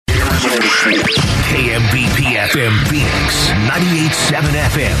KMBP FM Phoenix, 98.7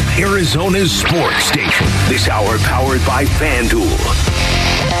 FM, Arizona's sports station. This hour powered by FanDuel.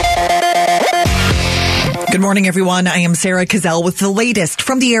 Good morning, everyone. I am Sarah Cazell with the latest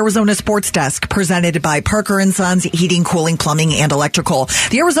from the Arizona Sports Desk, presented by Parker & Sons Heating, Cooling, Plumbing, and Electrical.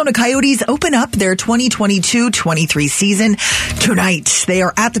 The Arizona Coyotes open up their 2022-23 season tonight. They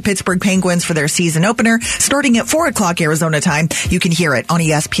are at the Pittsburgh Penguins for their season opener, starting at 4 o'clock Arizona time. You can hear it on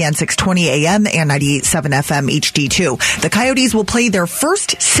ESPN 620 AM and 98.7 FM HD2. The Coyotes will play their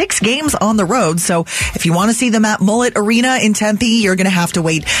first 6 games on the road, so if you want to see them at Mullet Arena in Tempe, you're going to have to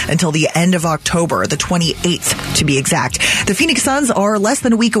wait until the end of October, the 28th to be exact. The Phoenix Suns are less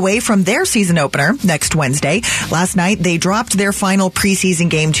than a week away from their season opener next Wednesday. Last night, they dropped their final preseason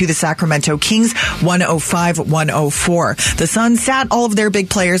game to the Sacramento Kings, 105-104. The Suns sat all of their big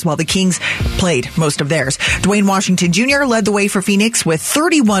players while the Kings played most of theirs. Dwayne Washington Jr. led the way for Phoenix with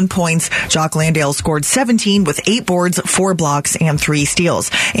 31 points. Jock Landale scored 17 with 8 boards, 4 blocks, and 3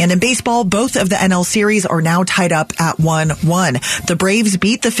 steals. And in baseball, both of the NL series are now tied up at 1-1. The Braves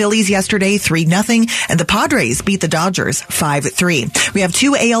beat the Phillies yesterday 3-0, and the Padres beat the Dodgers 5-3. We have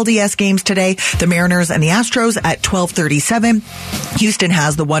 2 ALDS games today, the Mariners and the Astros at 12:37. Houston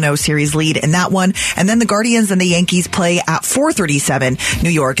has the 1-0 series lead in that one. And then the Guardians and the Yankees play at 4:37. New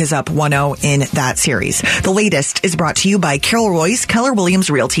York is up 1-0 in that series. The latest is brought to you by Carol Royce, Keller Williams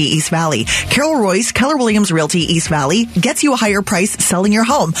Realty East Valley. Carol Royce, Keller Williams Realty East Valley gets you a higher price selling your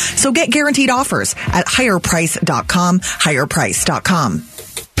home. So get guaranteed offers at higherprice.com, higherprice.com.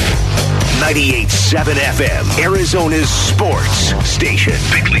 98.7 FM, Arizona's sports station.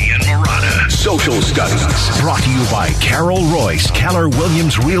 Bickley&Marotta. Social Studies. Brought to you by Carol Royce, Keller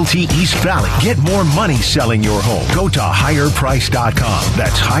Williams Realty East Valley. Get more money selling your home. Go to higherprice.com.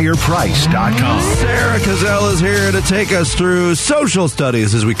 That's higherprice.com. Sarah Cazell is here to take us through social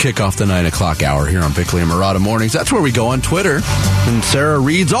studies as we kick off the 9 o'clock hour here on Bickley&Marotta Mornings. That's where we go on Twitter. And Sarah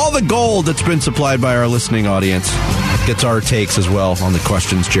reads all the gold that's been supplied by our listening audience. Gets our takes as well on the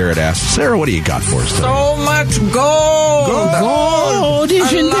questions Jared asked. Sarah, what do you got for us today? So much gold. Gold,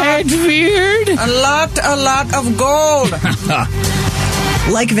 isn't that weird? A lot of gold.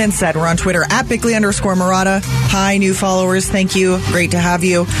 Like Vince said, we're on Twitter at Bickley_Marotta. Hi, new followers. Thank you. Great to have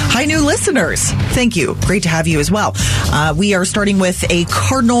you. Hi, new listeners. Thank you. Great to have you as well. We are starting with a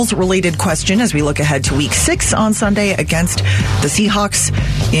Cardinals-related question as we look ahead to Week 6 on Sunday against the Seahawks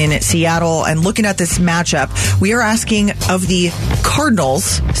in Seattle. And looking at this matchup, we are asking of the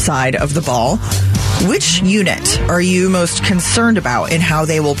Cardinals side of the ball, which unit are you most concerned about in how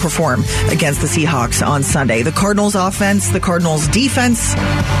they will perform against the Seahawks on Sunday? The Cardinals offense, the Cardinals defense,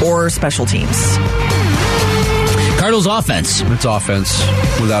 or special teams? Cardinals offense. It's offense,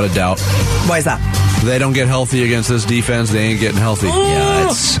 without a doubt. Why is that? If they don't get healthy against this defense, they ain't getting healthy.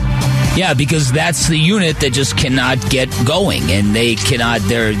 Yeah, because that's the unit that just cannot get going, and they cannot.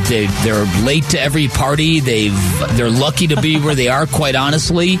 They're late to every party. They're lucky to be where they are. Quite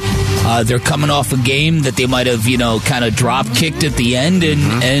honestly, they're coming off a game that they might have kind of drop kicked at the end, and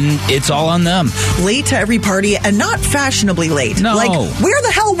it's all on them. Late to every party, and not fashionably late. No, like where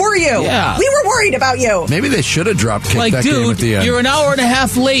the hell were you? Yeah, we were worried about you. Maybe they should have drop kicked that game at the end. You're an hour and a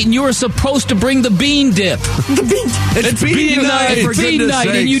half late, and you were supposed to bring the bean dip. The bean. It's bean night, for bean night,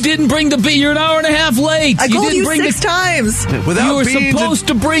 and you didn't bring the bean. You're an hour and a half late. I called you 6 times. Without you were beans, supposed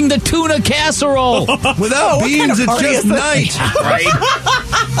to bring the tuna casserole. Without beans, it's just night. Right?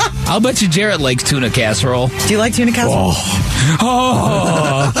 I'll bet you Jarrett likes tuna casserole. Do you like tuna casserole?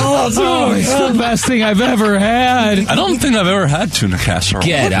 It's the best thing I've ever had. I don't think I've ever had tuna casserole.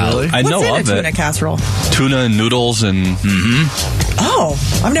 Get out. Really? I know What's in of a tuna casserole? Tuna and noodles and... Oh,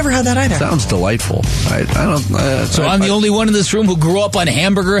 I've never had that either. Sounds delightful. I don't. So I'm the only one in this room who grew up on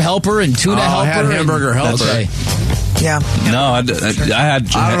Hamburger Helper and Tuna Helper. I had Hamburger Helper. Okay. Yeah. No, I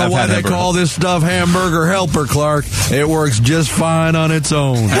don't know why they call this stuff Hamburger Helper, Clark. It works just fine on its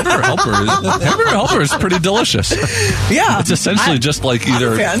own. Hamburger Helper is pretty delicious. Yeah. It's essentially just like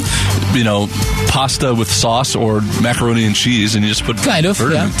either, pasta with sauce or macaroni and cheese, and you just put delicious.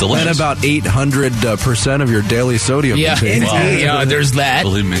 And about 800% of your daily sodium intake. Yeah, there's that.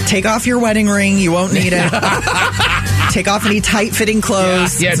 Believe me. Take off your wedding ring. You won't need it. Take off any tight-fitting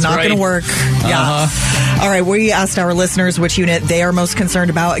clothes. Yeah, it's not going to work. Yeah. All right, we asked our listeners which unit they are most concerned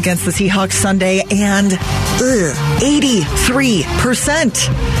about against the Seahawks Sunday, and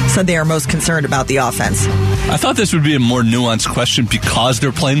 83% said they are most concerned about the offense. I thought this would be a more nuanced question because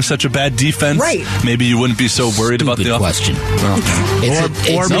they're playing such a bad defense. Right. Maybe you wouldn't be so worried about the question.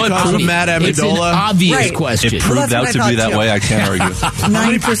 Or because of Matt Amendola. It's an obvious question. It proved out to be that way. I can't argue.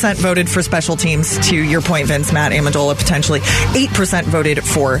 9% voted for special teams, to your point, Vince. Matt Amendola potentially. 8% voted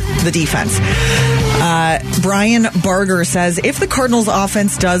for the defense. Brian Barger says, if the Cardinals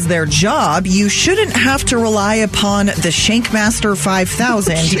offense does their job, you shouldn't have to rely upon the Shankmaster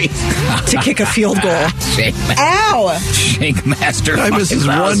 5000 to kick a field goal. Ow! Shankmaster 5000. I misses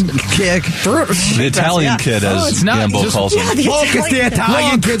one kick. The Italian kid, as Gamble calls him. It's the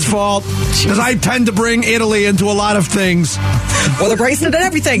Italian kid's fault. Because I tend to bring Italy into a lot of things. Well, they're braced into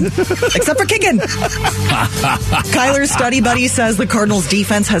everything, except for kicking. Kyler's study buddy says the Cardinals'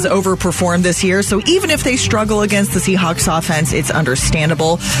 defense has overperformed this year, so even if they struggle against the Seahawks offense, it's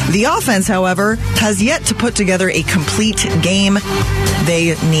understandable. The offense, however, has yet to put together a complete game.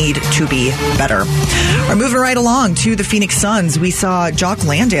 They need to be better. We're moving right along to the Phoenix Suns. We saw Jock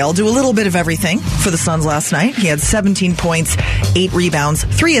Landale do a little bit of everything for the Suns last night. He had 17 points, 8 rebounds,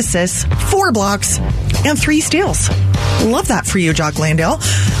 3 assists, 4 blocks, and 3 steals. Love that for you, Jock Landale.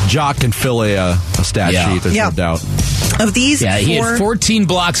 Jock can fill a stat sheet, there's no doubt. Of these, he had 14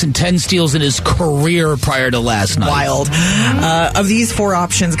 blocks and 10 steals in his career prior to last night. Wild. Of these 4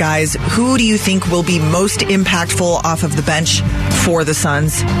 options, guys, who do you think will be most impactful off of the bench for the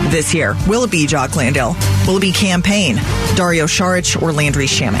Suns this year? Will it be Jock Landale? Will it be Cam Payne, Dario Saric, or Landry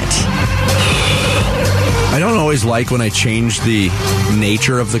Shamet? I don't always like when I change the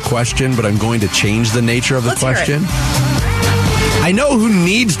nature of the question, but I'm going to change the nature of the question. I know who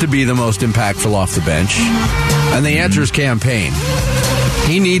needs to be the most impactful off the bench, and the answer is Cam Payne.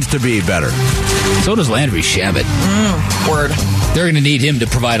 He needs to be better. So does Landry Shamet. Word. They're going to need him to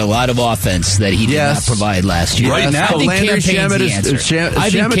provide a lot of offense that he did not provide last year. Right now, I think Landry Shamet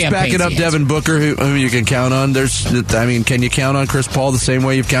Shamet's backing up Devin Booker, who you can count on. Can you count on Chris Paul the same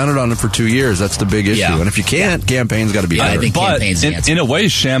way you've counted on him for 2 years? That's the big issue. Yeah. And if you can't, Cam Payne's got to be better. I think Cam Payne's the answer. In a way,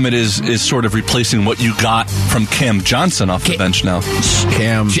 Shamet is sort of replacing what you got from Cam Johnson off the bench now.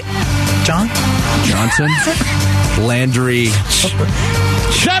 Johnson? Landry.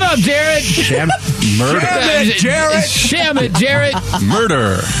 Shut up, Jared! Shamet, Jared!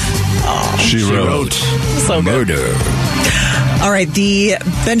 Murder. She wrote. So Murder. All right, the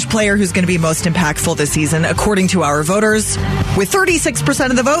bench player who's going to be most impactful this season, according to our voters, with 36%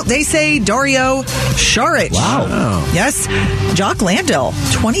 of the vote, they say Dario Saric. Wow. Yes. Jock Landale,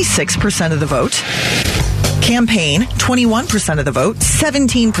 26% of the vote. Cam Payne, 21% of the vote.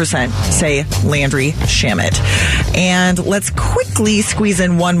 17% say Landry Shamet. And let's quickly squeeze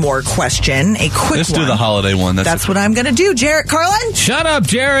in one more question. Let's do the holiday one. That's what I'm going to do. Jarrett Carlin? Shut up,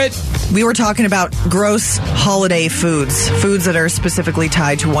 Jarrett. We were talking about gross holiday foods that are specifically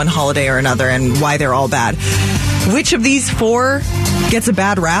tied to one holiday or another and why they're all bad. Which of these 4 gets a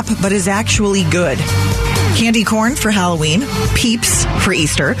bad rap but is actually good? Candy corn for Halloween, Peeps for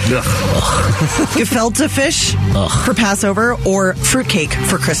Easter, gefilte fish for Passover, or fruitcake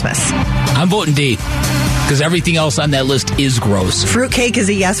for Christmas? I'm voting D, because everything else on that list is gross. Fruitcake is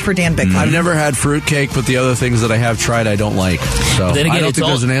a yes for Dan Bickley. I've never had fruitcake, but the other things that I have tried I don't like. So then again, I don't think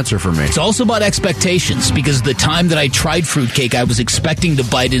there's an answer for me. It's also about expectations, because the time that I tried fruitcake, I was expecting to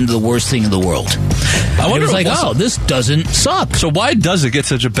bite into the worst thing in the world. I was like, this doesn't suck. So why does it get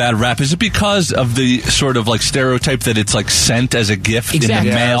such a bad rap? Is it because of the sort of like stereotype that it's like sent as a gift in the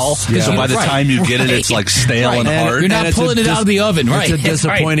mail? Yeah. So by the time you get it, it's like stale and hard. You're not pulling it out of the oven, right? It's a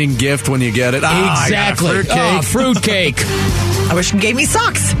disappointing gift when you get it. Exactly. Fruitcake. I wish you gave me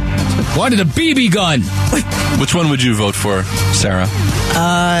socks. Wanted a BB gun. Which one would you vote for, Sarah?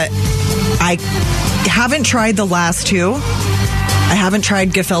 I haven't tried the last 2. I haven't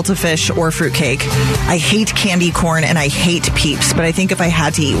tried gefilte fish or fruitcake. I hate candy corn and I hate Peeps, but I think if I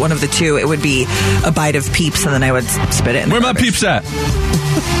had to eat one of the 2, it would be a bite of Peeps and then I would spit it in the Where my Peeps at?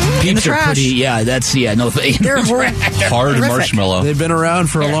 Peeps are pretty, no thing. They're hard marshmallow. They've been around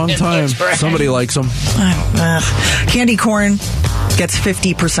for a long time. Somebody likes them. Candy corn gets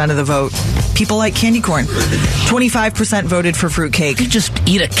 50% of the vote. People like candy corn. 25% voted for fruitcake. You just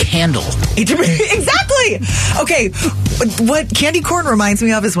eat a candle. Exactly. Okay, what candy corn reminds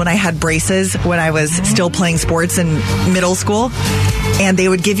me of is when I had braces when I was still playing sports in middle school, and they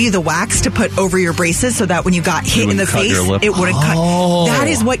would give you the wax to put over your braces so that when you got hit in the face, it wouldn't cut. That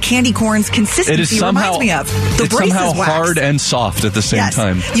is what candy corn's consistency reminds me of. The it's braces somehow wax. hard and soft at the same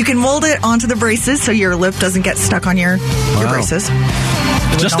time. You can mold it onto the braces so your lip doesn't get stuck on your braces.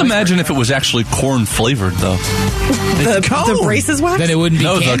 Just imagine if it was actually corn flavored, though. The braces wax? Then it wouldn't be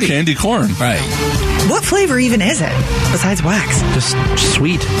candy. The candy corn. Right. What flavor even is it besides wax? Just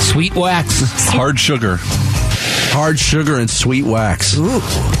sweet. Sweet wax. Hard sugar. Hard Sugar and Sweet Wax. Ooh.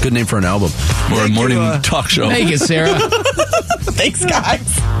 Good name for an album. Or a morning talk show. Thank you, Sarah. Thanks, guys.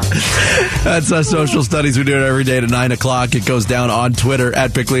 That's Social Studies. We do it every day at 9 o'clock. It goes down on Twitter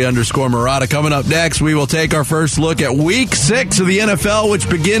at Bickley_Marotta. Coming up next, we will take our first look at Week 6 of the NFL, which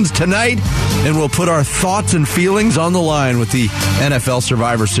begins tonight, and we'll put our thoughts and feelings on the line with the NFL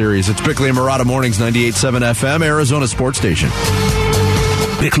Survivor Series. It's Bickley and Marotta Mornings, 98.7 FM, Arizona Sports Station.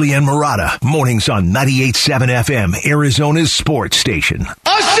 Bickley and Marotta, mornings on 98.7 FM, Arizona's sports station.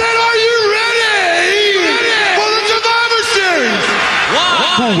 I said, are you ready for the Survivor Series?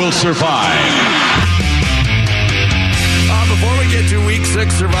 Wow. Who will survive? Before we get to Week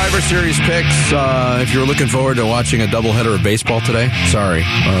 6 Survivor Series picks, if you're looking forward to watching a doubleheader of baseball today, sorry,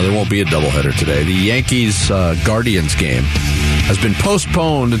 there won't be a doubleheader today. The Yankees-Guardians game has been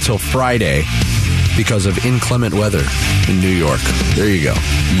postponed until Friday because of inclement weather in New York. There you go.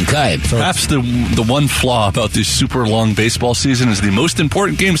 Okay. So perhaps the one flaw about this super long baseball season is the most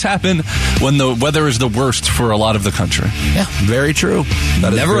important games happen when the weather is the worst for a lot of the country. Yeah. Very true.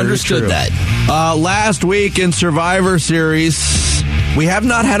 That Never understood that. Last week in Survivor Series, we have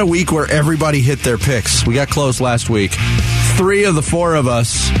not had a week where everybody hit their picks. We got close last week. 3 of the 4 of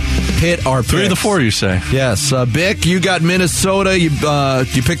us hit our picks. 3 of the 4, you say? Yes. Bick, you got Minnesota. You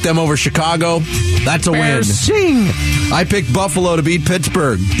picked them over Chicago. That's a win. Sing. I picked Buffalo to beat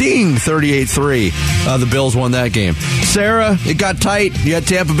Pittsburgh. Ding, 38-3. The Bills won that game. Sarah, it got tight. You had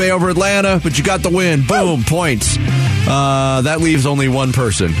Tampa Bay over Atlanta, but you got the win. Boom, points. That leaves only one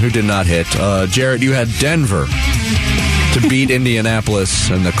person who did not hit. Jarrett, you had Denver to beat Indianapolis,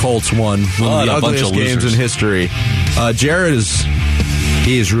 and the Colts won one of the ugliest games in history. Jared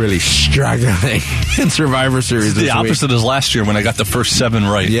is really struggling in Survivor Series this week. The opposite as last year when I got the first 7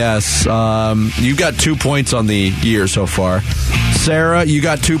 right. Yes. You got 2 points on the year so far. Sarah, you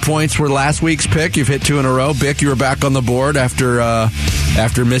got 2 points for last week's pick. You've hit 2 in a row. Bick, you were back on the board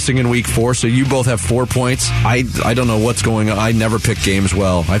after missing in week 4, so you both have 4 points. I don't know what's going on. I never pick games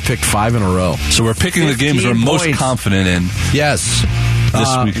well. I picked 5 in a row. So we're picking the games we're most confident in. Yes.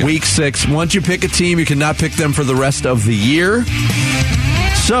 This weekend. Week 6. Once you pick a team, you cannot pick them for the rest of the year.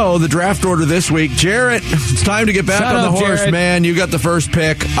 So, the draft order this week. Jarrett, it's time to get back on the horse, Jared. Man. You got the first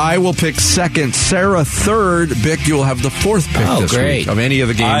pick. I will pick second. Sarah, third. Bick, you will have the 4th pick this week of any of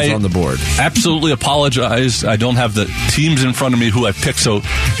the games on the board. Absolutely apologize. I don't have the teams in front of me who I picked, so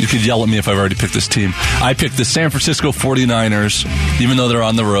you could yell at me if I've already picked this team. I picked the San Francisco 49ers, even though they're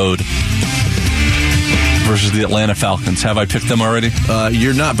on the road, versus the Atlanta Falcons. Have I picked them already?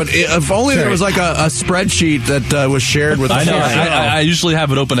 You're not, but if only there was like a spreadsheet that was shared with us. I know. I usually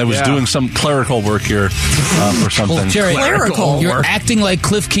have it open. I was doing some clerical work here for something. Well, Jerry, you're acting like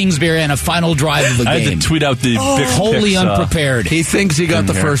Cliff Kingsbury on a final drive of the game. I had to tweet out the big wholly picks, unprepared. He thinks he got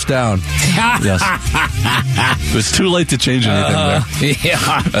the first down. Yes. It was too late to change anything there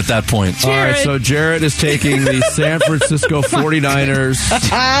at that point. Jared. All right, so Jarrett is taking the San Francisco 49ers.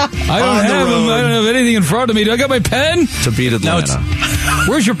 I don't have anything in front of me. Do I got my pen? To beat Atlanta.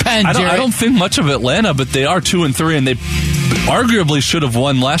 Where's your pen, Jared? I don't think much of Atlanta, but they are 2-3, and they arguably should have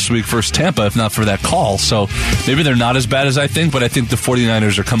won last week versus Tampa if not for that call. So maybe they're not as bad as I think, but I think the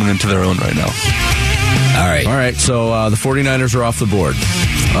 49ers are coming into their own right now. All right. So the 49ers are off the board.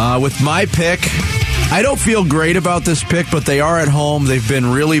 With my pick, I don't feel great about this pick, but they are at home. They've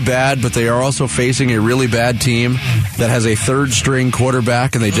been really bad, but they are also facing a really bad team that has a third-string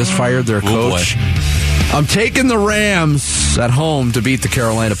quarterback, and they just fired their coach. Boy. I'm taking the Rams at home to beat the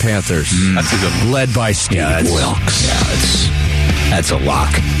Carolina Panthers. That's a good one. Led by Steve Wilkes. Yeah, that's a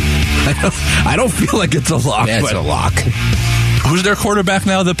lock. I don't feel like it's a lock. That's a lock. Who's their quarterback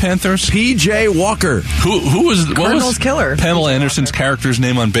now, the Panthers? P.J. Walker. Who was... Cardinals killer. Pamela Anderson's character's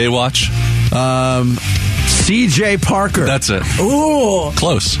name on Baywatch? C.J. Parker. That's it. Ooh.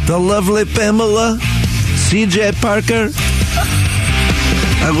 Close. The lovely Pamela. C.J. Parker.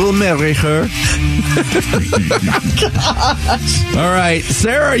 I will marry her. All right,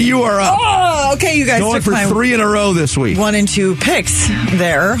 Sarah, you are up. Oh, okay, you guys going took for 3 in a row this week. 1 and 2 picks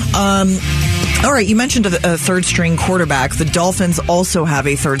there. All right, you mentioned a third-string quarterback. The Dolphins also have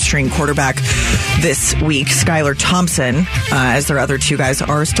a third-string quarterback this week. Skylar Thompson, as their other 2 guys,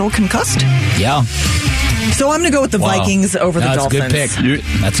 are still concussed. Yeah. So I'm going to go with the Vikings over the Dolphins. That's a good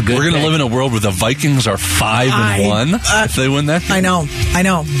pick. That's a good We're going to live in a world where the Vikings are 5-1 if they win that game. I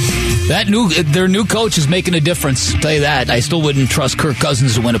know. Their new coach is making a difference. I'll tell you that. I still wouldn't trust Kirk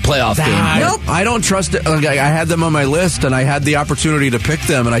Cousins to win a playoff game. Nope. I don't trust it. I had them on my list, and I had the opportunity to pick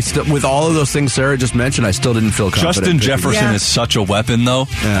them, and I still, with all of those things Sarah just mentioned, I still didn't feel confident. Justin Jefferson is such a weapon, though.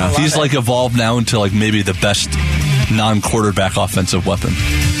 Yeah. He's like evolved now into like maybe the best non-quarterback offensive weapon.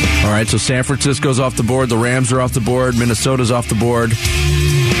 All right, so San Francisco's off the board. The Rams are off the board. Minnesota's off the board.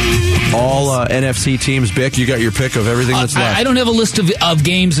 All NFC teams. Bick, you got your pick of everything that's left. I don't have a list of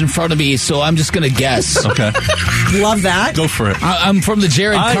games in front of me, so I'm just going to guess. Okay. Love that. Go for it. I'm from the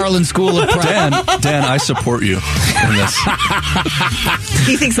Jared Carlin School of Prep. Dan, I support you in this.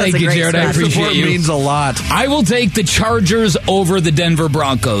 He thinks that's Thank a you, great Jared. I strategy. appreciate Support you. means a lot. I will take the Chargers over the Denver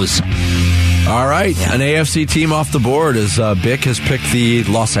Broncos. All right, an AFC team off the board as Bick has picked the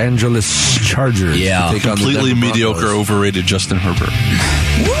Los Angeles Chargers. Yeah. to take on the Completely Denver mediocre, Broncos. overrated Justin Herbert.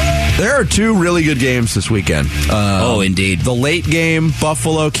 There are two really good games this weekend. Indeed. The late game,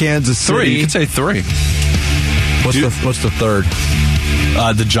 Buffalo, Kansas City. 3. You could say 3. What's the third?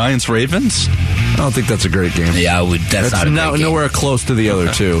 The Giants-Ravens? I don't think that's a great game. Yeah, that's not a great game. Nowhere close to the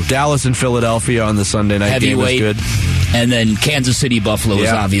other two. Dallas and Philadelphia on the Sunday night Heavyweight. game is good. And then Kansas City Buffalo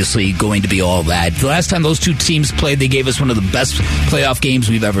is obviously going to be all that. The last time those two teams played, they gave us one of the best playoff games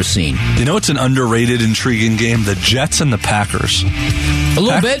we've ever seen. You know, it's an underrated, intriguing game. The Jets and the Packers. A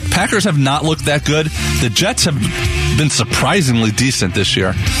little bit. Packers have not looked that good. The Jets have been surprisingly decent this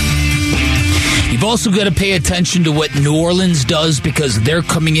year. You've also got to pay attention to what New Orleans does because they're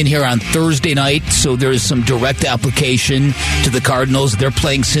coming in here on Thursday night, so there's some direct application to the Cardinals. They're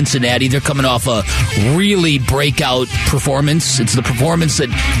playing Cincinnati. They're coming off a really breakout performance. It's the performance that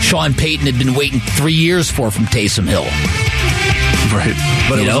Sean Payton had been waiting 3 years for from Taysom Hill. Right.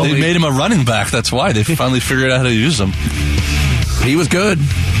 But they made him a running back. That's why. They finally figured out how to use him. He was good.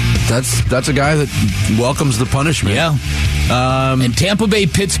 That's a guy that welcomes the punishment. Yeah. And Tampa Bay,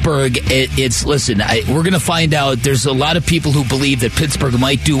 Pittsburgh, we're going to find out. There's a lot of people who believe that Pittsburgh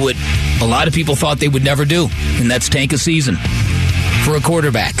might do what a lot of people thought they would never do, and that's tank a season for a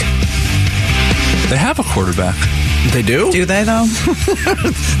quarterback. They have a quarterback. They do? Do they, though?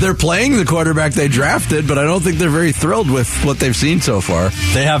 They're playing the quarterback they drafted, but I don't think they're very thrilled with what they've seen so far.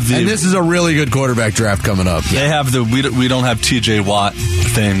 They have and this is a really good quarterback draft coming up. They have we don't have TJ Watt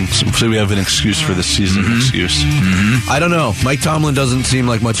thing, so we have an excuse for the season excuse. Mm-hmm. I don't know. Mike Tomlin doesn't seem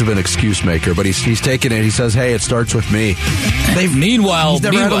like much of an excuse maker, but he's taking it. He says, hey, it starts with me. Meanwhile, he's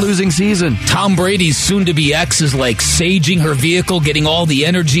never had a losing season. Tom Brady's soon-to-be ex is like saging her vehicle, getting all the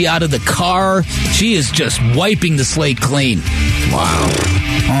energy out of the car. She is just wiping the slate clean.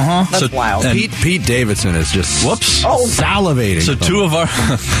 Wow. That's wild. Pete Davidson is just salivating. So two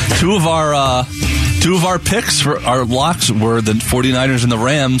of our picks for our locks were the 49ers and the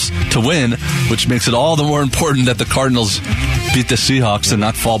Rams to win, which makes it all the more important that the Cardinals beat the Seahawks and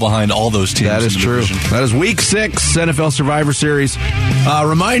not fall behind all those teams. That is true. That is Week 6 NFL Survivor Series.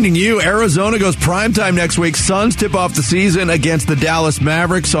 Reminding you, Arizona goes primetime next week. Suns tip off the season against the Dallas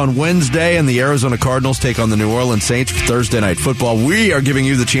Mavericks on Wednesday, and the Arizona Cardinals take on the New Orleans Saints for Thursday Night Football. We are giving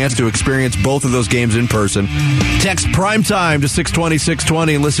you the chance to experience both of those games in person. Text primetime to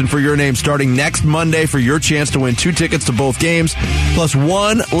 620-620 and listen for your name starting next Monday for your chance to win 2 tickets to both games, plus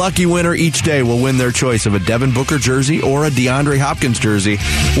one lucky winner each day will win their choice of a Devin Booker jersey or a DeAndre Hopkins jersey.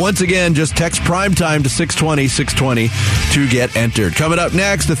 Once again, just text primetime to 620-620 to get entered. Coming up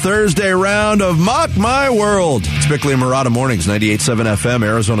next, the Thursday round of Mock My World. It's Bickley&Marotta Mornings, 98.7 FM,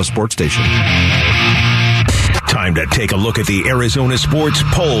 Arizona Sports Station. Time to take a look at the Arizona Sports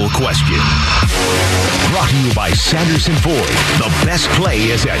Poll Question. Brought to you by Sanderson Ford. The best play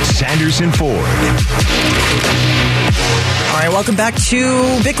is at Sanderson Ford. All right, welcome back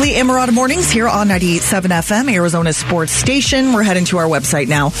to Bickley&Marotta Mornings here on 98.7 FM, Arizona Sports Station. We're heading to our website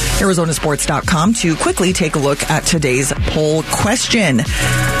now, arizonasports.com, to quickly take a look at today's poll question.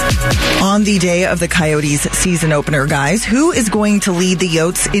 On the day of the Coyotes season opener, guys, who is going to lead the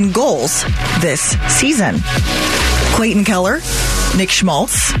Yotes in goals this season? Clayton Keller, Nick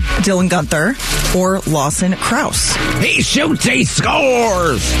Schmaltz, Dylan Guenther, or Lawson Krause? He shoots, he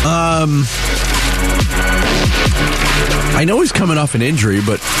scores! I know he's coming off an injury,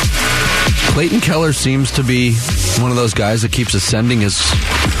 but Clayton Keller seems to be one of those guys that keeps ascending his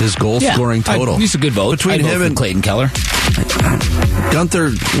goal-scoring total. He's a good vote. Between him and Clayton Keller. Guenther,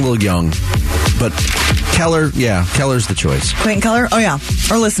 a little young, but Keller's the choice. Clayton Keller? Oh, yeah.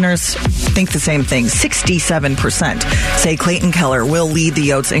 Our listeners think the same thing. 67% say Clayton Keller will lead the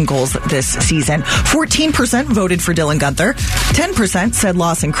Yotes in goals this season. 14% voted for Dylan Guenther. 10% said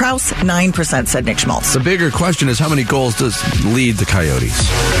Lawson Krause. 9% said Nick Schmaltz. The bigger question is how many goals does lead the Coyotes?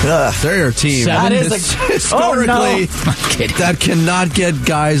 They're a team. That is historically, that cannot get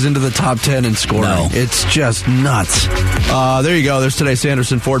guys into the top 10 in scoring. No. It's just nuts. There you go. There's today's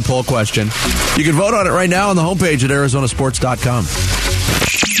Sanderson Ford poll question. You can vote on it right now on the homepage at arizonasports.com.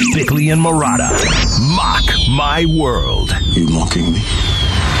 Bickley&Marotta. Mock My World. Are you mocking me?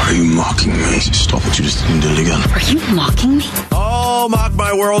 Are you mocking me? Stop it, you just didn't do it again. Are you mocking me? Oh, Well, Mock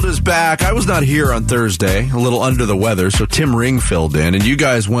My World is back. I was not here on Thursday, a little under the weather, so Tim Ring filled in, and you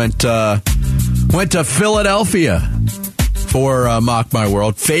guys went to Philadelphia for Mock My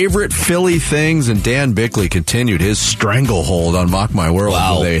World. Favorite Philly things, and Dan Bickley continued his stranglehold on Mock My World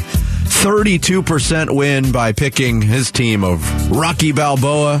with a 32% win by picking his team of Rocky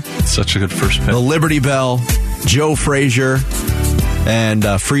Balboa. Such a good first pick. The Liberty Bell, Joe Frazier, and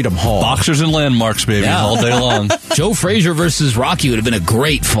Freedom Hall. Boxers and landmarks, baby, all day long. Joe Frazier versus Rocky would have been a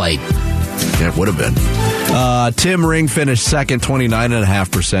great fight. Yeah, it would have been. Tim Ring finished second,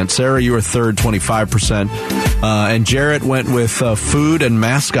 29.5%. Sarah, you were third, 25%. And Jarrett went with food and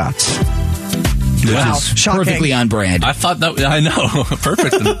mascots. Wow, Shocking. perfectly on brand. I thought that, I know,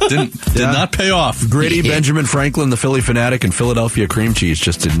 perfect. Did not pay off. Gritty, Benjamin Franklin, the Philly Fanatic, and Philadelphia cream cheese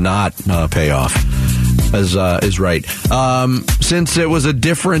just did not pay off. As is right. Since it was a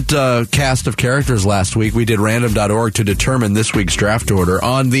different cast of characters last week, we did random.org to determine this week's draft order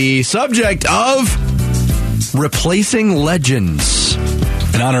on the subject of replacing legends.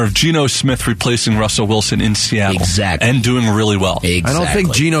 In honor of Geno Smith replacing Russell Wilson in Seattle. Exactly. And doing really well. Exactly. I don't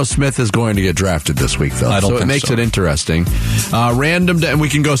think Geno Smith is going to get drafted this week, though. I don't so think it makes so. it interesting. Random, and we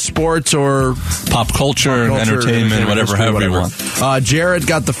can go sports or Pop culture, entertainment, whatever, however you want. Jared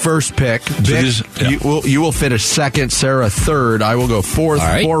got the first pick. Vic, you will finish second. Sarah third. I will go fourth. All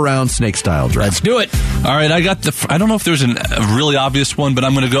right. 4-round snake style draft. Let's do it. All right, I don't know if there's a really obvious one, but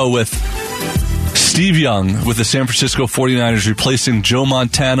I'm going to go with Steve Young with the San Francisco 49ers replacing Joe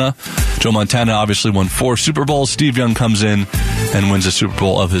Montana. Joe Montana obviously won 4 Super Bowls. Steve Young comes in and wins a Super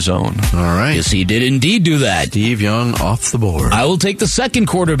Bowl of his own. All right. Yes, he did indeed do that. Steve Young off the board. I will take the second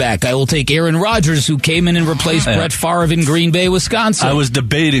quarterback. I will take Aaron Rodgers, who came in and replaced Brett Favre in Green Bay, Wisconsin. I was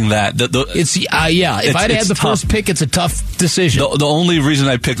debating that. If I'd had the first pick, it's a tough decision. The only reason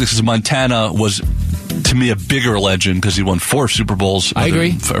I picked this is Montana was, to me, a bigger legend because he won 4 Super Bowls. I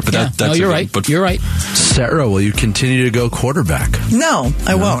agree. You're right. You're right. Sarah, will you continue to go quarterback? No,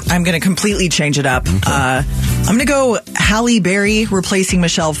 I won't. I'm going to completely change it up. Okay. I'm going to go Halle Berry replacing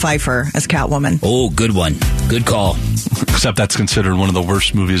Michelle Pfeiffer as Catwoman. Oh, good one. Good call. Except that's considered one of the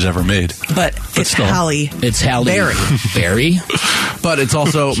worst movies ever made. But it's still, Halle. It's Halle Berry. But it's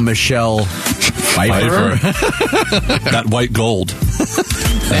also Michelle Pfeiffer. That white gold.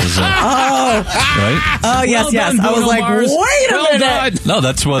 Right? Oh, yes. Done, I was Bruno like, Mars. wait a minute. No,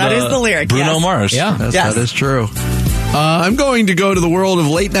 that's what... That is the lyric, Bruno yes. Mars. Yeah. That is true. I'm going to go to the world of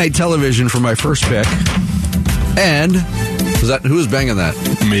late night television for my first pick. And who was banging that?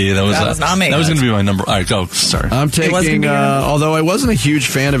 Me. That was not me. That was going to be my number. All right, go. Sorry. I'm taking, although I wasn't a huge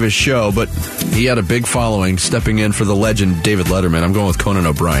fan of his show, but he had a big following, stepping in for the legend David Letterman. I'm going with Conan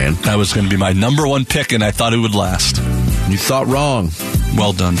O'Brien. That was going to be my number one pick, and I thought it would last. You thought wrong.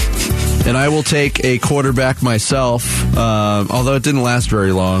 Well done. And I will take a quarterback myself, although it didn't last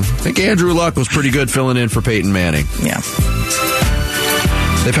very long. I think Andrew Luck was pretty good filling in for Peyton Manning. Yeah.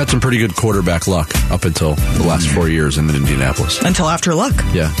 They've had some pretty good quarterback luck up until the last 4 years in Indianapolis. Until after Luck.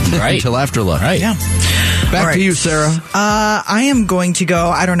 Yeah. Right. Until after Luck. Right. Yeah. Back to you, Sarah. I am going to go,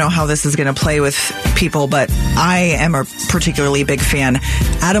 I don't know how this is going to play with people, but I am a particularly big fan.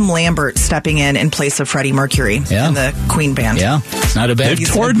 Adam Lambert stepping in place of Freddie Mercury in the Queen Band. Yeah. It's not a bad... They've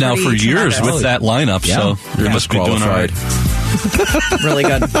toured now for years with that lineup, so they must be doing all right. Really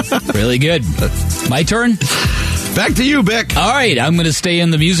good. Really good. My turn? Back to you, Bick. All right, I'm going to stay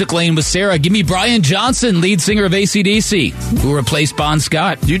in the music lane with Sarah. Give me Brian Johnson, lead singer of AC/DC, who replaced Bon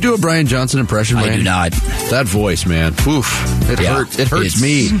Scott. Do you do a Brian Johnson impression, man? I do not. That voice, man. Oof. It hurts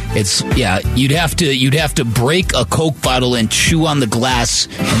me. You'd have to break a Coke bottle and chew on the glass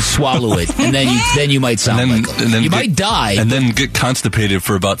and swallow it, and then you might sound like him. You might die. And then get constipated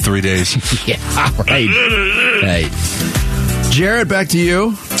for about 3 days. Yeah, right. Jared, back to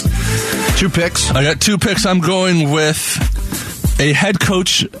you. 2 picks. I got 2 picks. I'm going with a head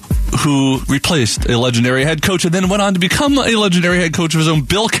coach who replaced a legendary head coach and then went on to become a legendary head coach of his own,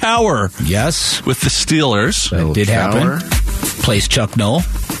 Bill Cowher. Yes. With the Steelers. That did happen. Plays Chuck Noll.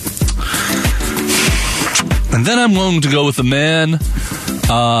 And then I'm going to go with a man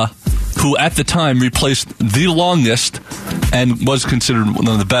who at the time replaced the longest and was considered one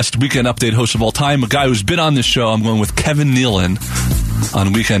of the best Weekend Update hosts of all time, a guy who's been on this show. I'm going with Kevin Nealon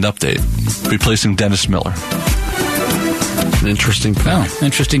on Weekend Update, replacing Dennis Miller. An interesting pick. Oh,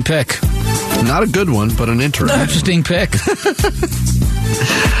 interesting pick. Not a good one, but an Interesting pick.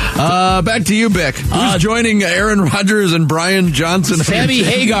 Back to you, Bick. Who's joining Aaron Rodgers and Brian Johnson? Sammy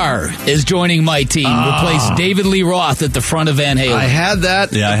Hagar is joining my team. Replace David Lee Roth at the front of Van Halen. I had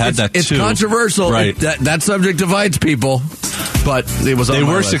that. Yeah, I had that It's too. controversial. Right. That subject divides people, but it was. They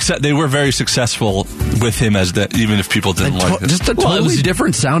were very successful with him as that, even if people didn't like it. Just a totally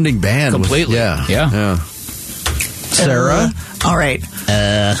different sounding band. Completely. Yeah. Sarah? All right.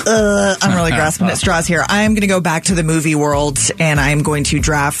 I'm really grasping at straws here. I'm going to go back to the movie world, and I'm going to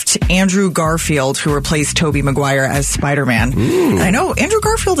draft Andrew Garfield, who replaced Tobey Maguire as Spider-Man. And I know Andrew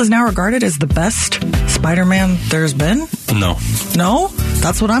Garfield is now regarded as the best Spider-Man there's been. No. No?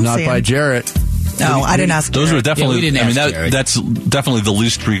 That's what I'm Not saying. by Jarrett. No, I didn't ask Those Jarrett. were definitely. we didn't ask Jared. That's definitely the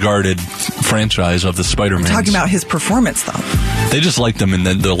least regarded franchise of the Spider-Man. I'm talking about his performance, though. They just liked them in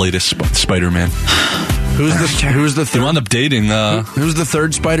the latest Spider-Man. Who's the They third? wound up dating. Who's the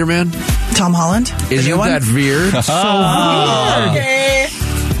third Spider-Man? Tom Holland? Isn't that weird? Okay.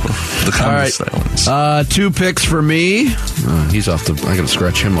 The All right. silence. 2 picks for me. He's off the. I gotta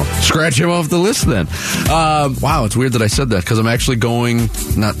scratch him off. Scratch him off the list then. Wow, it's weird that I said that because I'm actually going.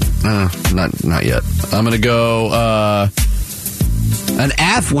 Not yet. I'm gonna go an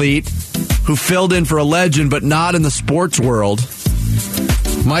athlete who filled in for a legend, but not in the sports world.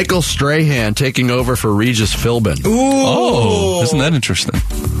 Michael Strahan taking over for Regis Philbin. Oh, isn't that interesting?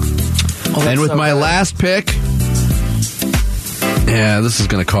 And with my last pick, this is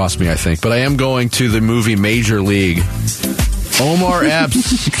going to cost me, I think, but I am going to the movie Major League. Omar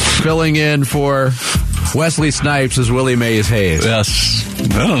Epps filling in for Wesley Snipes as Willie Mays Hayes. Yes.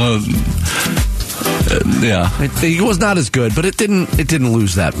 I don't know. Yeah. He was not as good, but it didn't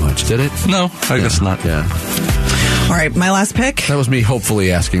lose that much, did it? No, I guess not. Yeah. All right, my last pick. That was me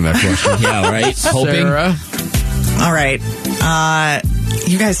hopefully asking that question. Yeah, right? Hoping. Sarah? All right.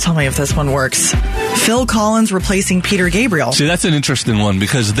 You guys tell me if this one works. Phil Collins replacing Peter Gabriel. See, that's an interesting one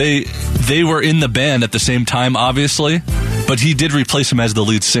because they were in the band at the same time, obviously, but he did replace him as the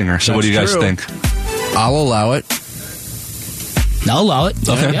lead singer. So what do you guys true. think? I'll allow it. I'll allow it.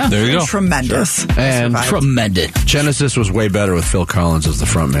 Okay, Yeah. there you go. Tremendous. And Tremendous. Genesis was way better with Phil Collins as the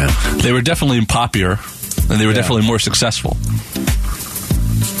front man. They were definitely poppier, and they were definitely more successful.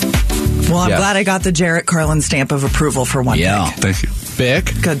 Well, I'm Yeah. glad I got the Jarrett Carlin stamp of approval for one Yeah. pick. Thank you.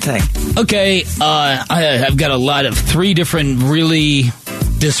 Bick? Good thing. Okay, I've got a lot of 3 different really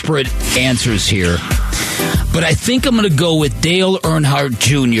disparate answers here. But I think I'm going to go with Dale Earnhardt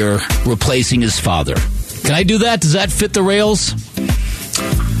Jr. replacing his father. Can I do that? Does that fit the rails?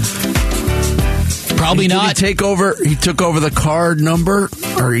 Probably not. Did he took over the card number,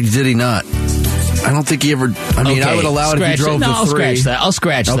 or did he not? I don't think he ever. I mean, I would allow it if he drove the 3. I'll scratch that. I'll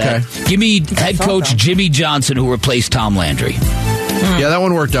scratch that. Give me head coach Jimmy Johnson, who replaced Tom Landry. Yeah, that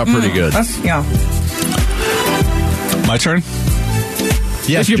one worked out pretty good. Yeah. My turn?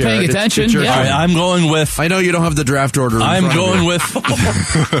 Yes, If you're paying Jared, attention, it's your yeah. All turn. right, I'm going with... I know you don't have the draft order. I'm going with...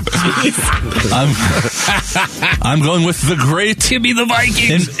 I'm going with the great... Give me the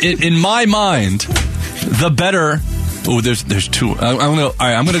Vikings. In my mind, the better... Oh, there's 2. I'm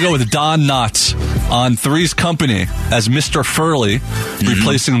going to go with Don Knotts on Three's Company as Mr. Furley,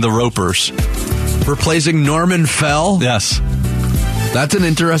 replacing the Ropers. Replacing Norman Fell? Yes. That's an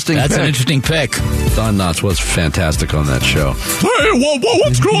interesting That's pick. an interesting pick. Don Knotts was fantastic on that show. Hey,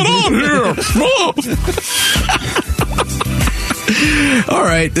 what's going on here? All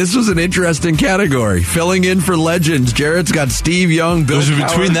right, this was an interesting category. Filling in for legends. Jarrett's got Steve Young, Bill It was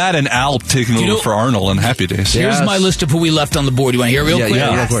between Cowher. that and Al taking over for Arnold on Happy Days. Yeah. Here's Yes. my list of who we left on the board. You want to hear real quick?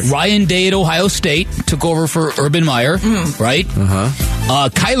 Yeah, real quick. Ryan Day at Ohio State took over for Urban Meyer, right?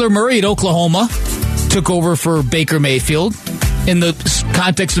 Kyler Murray at Oklahoma took over for Baker Mayfield. In the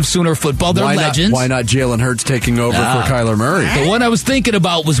context of Sooner football, they're legends. Why not Jalen Hurts taking over for Kyler Murray? The one I was thinking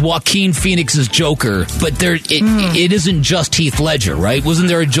about was Joaquin Phoenix's Joker, but it isn't just Heath Ledger, right? Wasn't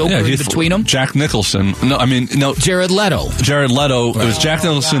there a Joker in between them? Jack Nicholson. No. Jared Leto. Jared Leto. It was Jack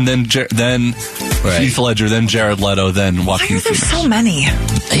Nicholson, then Heath Ledger, then Jared Leto, then Why Joaquin are there Phoenix. so many?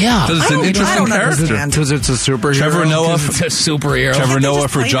 Yeah. Because it's an I interesting don't character. understand. Because it's a superhero. Trevor Noah. It's a superhero. Trevor They Noah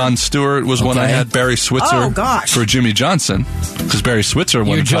just for play Jon him. Stewart was one I Okay. had. Barry Switzer Oh, gosh. for Jimmy Johnson. Because Barry Switzer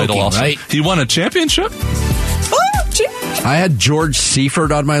won You're a title joking, also. right? He won a championship? I had George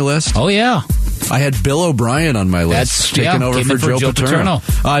Seifert on my list. Oh, yeah. I had Bill O'Brien on my list. Taking over came for in Joe Paterno.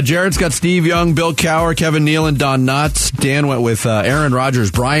 Jarrett's got Steve Young, Bill Cowher, Kevin Nealon, Don Knotts. Dan went with Aaron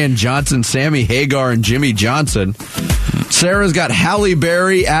Rodgers, Brian Johnson, Sammy Hagar, and Jimmy Johnson. Sarah's got Halle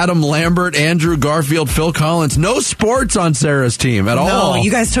Berry, Adam Lambert, Andrew Garfield, Phil Collins. No sports on Sarah's team at all. No,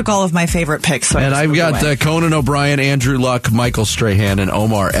 you guys took all of my favorite picks. So And I've got Conan O'Brien, Andrew Luck, Michael Strahan, and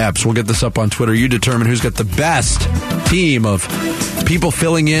Omar Epps. We'll get this up on Twitter. You determine who's got the best team of people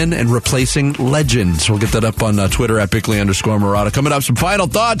filling in and replacing legends. We'll get that up on Twitter at Bickley_Marotta. Coming up, some final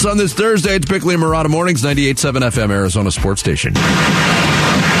thoughts on this Thursday. It's Bickley and Marotta Mornings, 98.7 FM, Arizona Sports Station.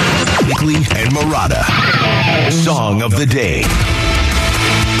 Bickley and Marotta. Song of the Day.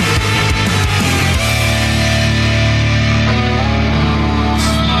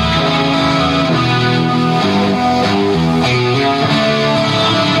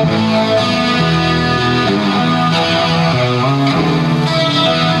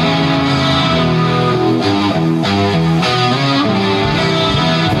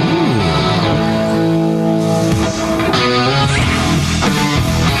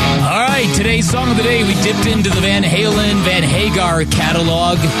 Today's song of the day, we dipped into the Van Halen, Van Hagar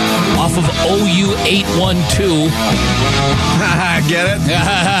catalog off of OU 812. Get it?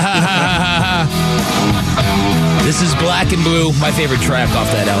 This is Black and Blue, my favorite track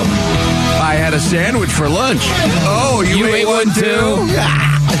off that album. I had a sandwich for lunch. Oh, you ate one too?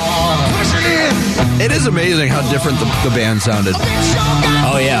 It is amazing how different the band sounded.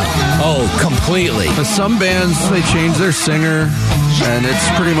 Oh, yeah. Oh, completely. Some bands, they change their singer, and it's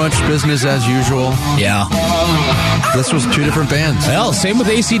pretty much business as usual. Yeah. This was two different bands. Well, same with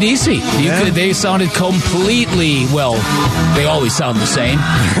AC/DC. They sounded completely, well, they always sound the same.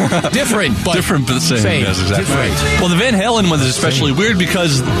 Different, but the same. Yes, exactly. Different. Well, the Van Halen one is especially weird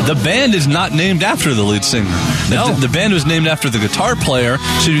because the band is not named after the lead singer. No. The band was named after the guitar player,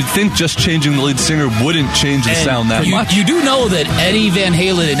 so you'd think just changing the lead singer wouldn't change the sound that much. You do know that Eddie Van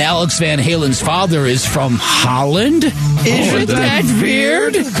Halen and Alex Van Halen's father is from Holland? Isn't that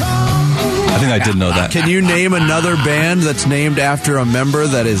weird? I think I did know that. Can you name another band that's named after a member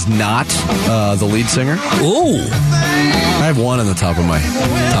that is not the lead singer? Ooh. I have one on the top of my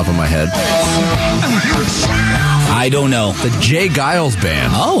head. I don't know. The Jay Giles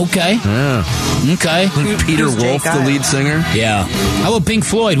Band. Oh, okay. Yeah. Okay. Peter Wolf, the lead singer. Yeah. How about Pink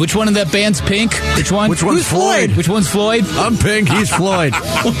Floyd? Which one of that band's Pink? Which one? Which one's Floyd? Which one's Floyd? I'm Pink, he's Floyd.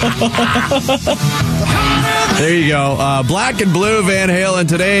 There you go. Black and Blue, Van Halen,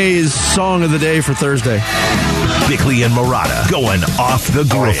 today's song of the day for Thursday. Bickley and Marotta going off the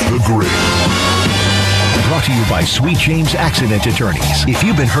grid. Brought to you by Sweet James Accident Attorneys. If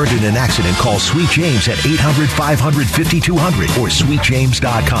you've been hurt in an accident, call Sweet James at 800-500-5200 or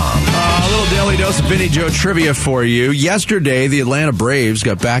sweetjames.com. A little daily dose of Vinny Joe trivia for you. Yesterday, the Atlanta Braves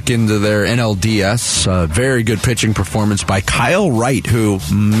got back into their NLDS. Very good pitching performance by Kyle Wright, who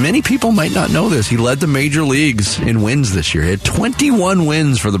many people might not know this. He led the major leagues in wins this year. He had 21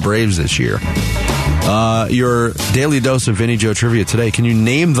 wins for the Braves this year. Your daily dose of Vinny Joe trivia today. Can you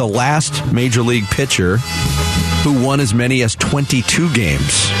name the last major league pitcher who won as many as 22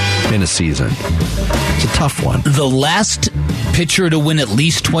 games in a season? It's a tough one. The last pitcher to win at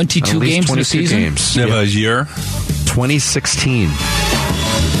least 22 games in a season? Games. You have a year? 2016.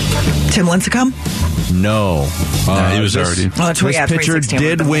 Tim Lincecum? No. He was already. Well, This pitcher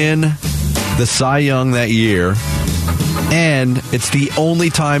did win the Cy Young that year. And it's the only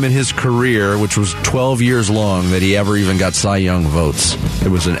time in his career, which was 12 years long, that he ever even got Cy Young votes. It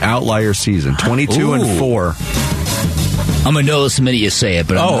was an outlier season, 22-4. I'm going to know this the minute you say it,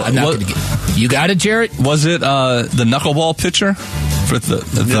 but I'm not going to get... You got it, Jarrett? Was it the knuckleball pitcher?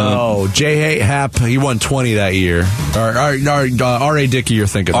 No, J. Happ, he won 20 that year. R.A. Dickey, you're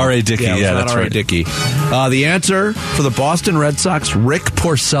thinking of. R.A. Dickey, yeah, that's R.A. right. Dickey. The answer for the Boston Red Sox, Rick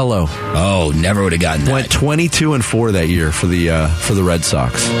Porcello. Oh, never would have gotten that. Went 22-4 that year for the Red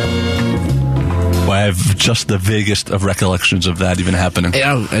Sox. Well, I have just the vaguest of recollections of that even happening.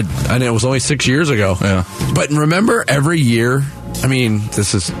 Yeah, and it was only 6 years ago. Yeah. But remember, every year, I mean,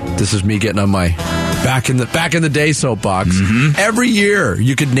 this is me getting on my back in the day soapbox. Mm-hmm. Every year,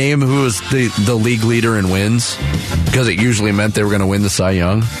 you could name who was the league leader in wins because it usually meant they were going to win the Cy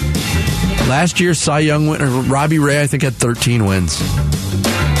Young. Last year, Cy Young winner Robbie Ray, I think, had 13 wins.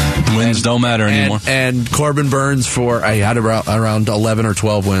 Wins don't matter anymore. And Corbin Burns I had around 11 or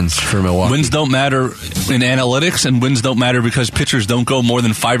 12 wins for Milwaukee. Wins don't matter in analytics, and wins don't matter because pitchers don't go more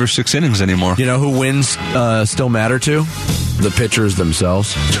than 5 or 6 innings anymore. You know who wins still matter to? The pitchers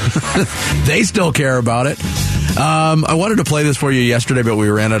themselves. They still care about it. I wanted to play this for you yesterday, but we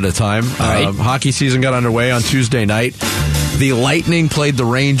ran out of time. Right. Hockey season got underway on Tuesday night. the Lightning played the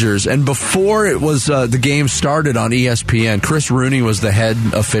Rangers, and before it was the game started on ESPN, Chris Rooney was the head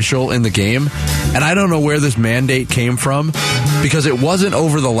official in the game, and I don't know where this mandate came from, because it wasn't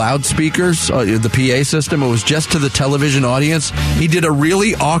over the loudspeakers, the PA system, it was just to the television audience. He did a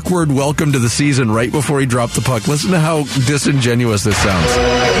really awkward welcome to the season right before he dropped the puck. Listen to how disingenuous this sounds. To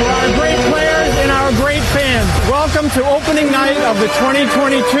our great players and our great fans, welcome to opening night of the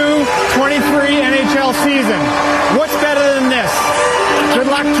 2022-23 NHL season. What's better than this? Good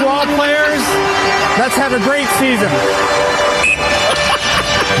luck to all players. Let's have a great season.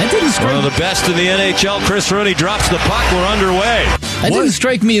 One of the best in the NHL. Chris Rooney drops the puck. We're underway. That didn't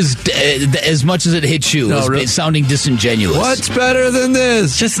strike me as much as it hit you. No, really? Sounding disingenuous. What's better than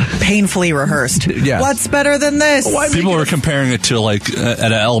this? Just painfully rehearsed. Yeah. What's better than this? People were comparing it to like at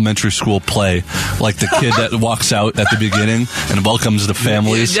an elementary school play, like the kid that walks out at the beginning and welcomes the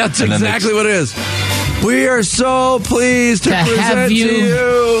families. That's exactly what it is. We are so pleased to present to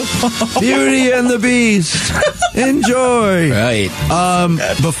you Beauty and the Beast. Enjoy. Right.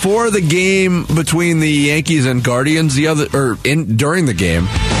 Before the game between the Yankees and Guardians, during the game,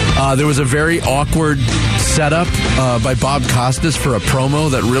 there was a very awkward setup by Bob Costas for a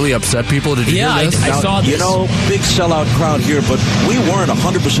promo that really upset people. Did you hear this? I saw this. You know, big sellout crowd here, but we weren't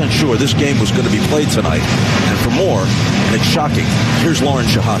 100% sure this game was going to be played tonight. And for more, and it's shocking, here's Lauren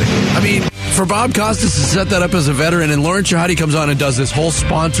Shahadi. I mean, for Bob Costas to set that up as a veteran, and Lauren Shahadi comes on and does this whole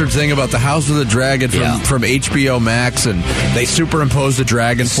sponsored thing about the House of the Dragon from HBO Max, and they superimpose the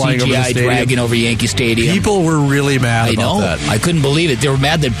dragon flying over the stadium. Dragon over Yankee Stadium. People were really mad about that. I couldn't believe it. They were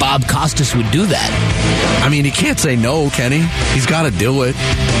mad that Bob Costas would do that. I mean, he can't say no, can he? He's got to do it.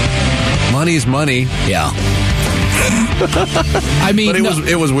 Money's money. Yeah. I mean, but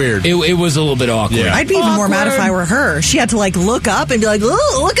it was weird. It was a little bit awkward. Yeah. I'd be even more mad if I were her. She had to look up and be like,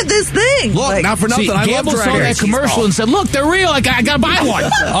 "Oh, look at this thing!" Look, not for nothing. I Gamble love saw that commercial and said, "Look, they're real. I gotta buy one."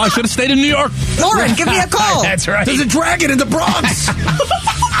 I should have stayed in New York. Lauren, give me a call. That's right. There's a dragon in the Bronx.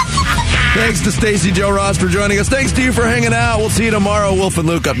 Thanks to Stacey Joe Ross for joining us. Thanks to you for hanging out. We'll see you tomorrow. Wolf and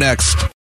Luke up next.